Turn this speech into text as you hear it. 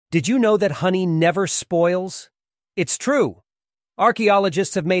Did you know that honey never spoils? It's true.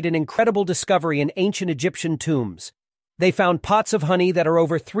 Archaeologists have made an incredible discovery in ancient Egyptian tombs. They found pots of honey that are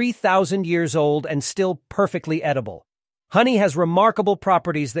over 3,000 years old and still perfectly edible. Honey has remarkable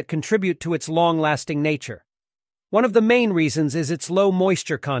properties that contribute to its long-lasting nature. One of the main reasons is its low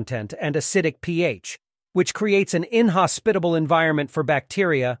moisture content and acidic pH, which creates an inhospitable environment for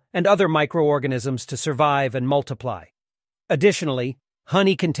bacteria and other microorganisms to survive and multiply. Additionally,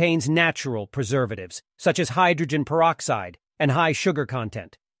 honey contains natural preservatives, such as hydrogen peroxide and high sugar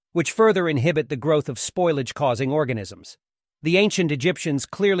content, which further inhibit the growth of spoilage-causing organisms. The ancient Egyptians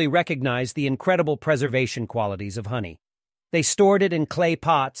clearly recognized the incredible preservation qualities of honey. They stored it in clay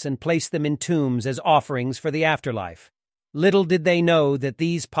pots and placed them in tombs as offerings for the afterlife. Little did they know that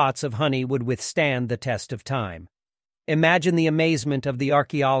these pots of honey would withstand the test of time. Imagine the amazement of the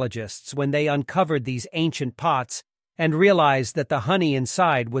archaeologists when they uncovered these ancient pots and realized that the honey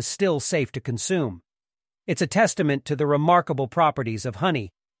inside was still safe to consume. It's a testament to the remarkable properties of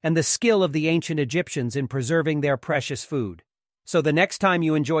honey and the skill of the ancient Egyptians in preserving their precious food. So the next time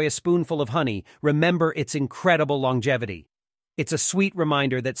you enjoy a spoonful of honey, remember its incredible longevity. It's a sweet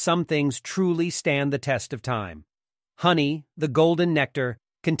reminder that some things truly stand the test of time. Honey, the golden nectar,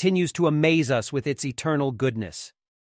 continues to amaze us with its eternal goodness.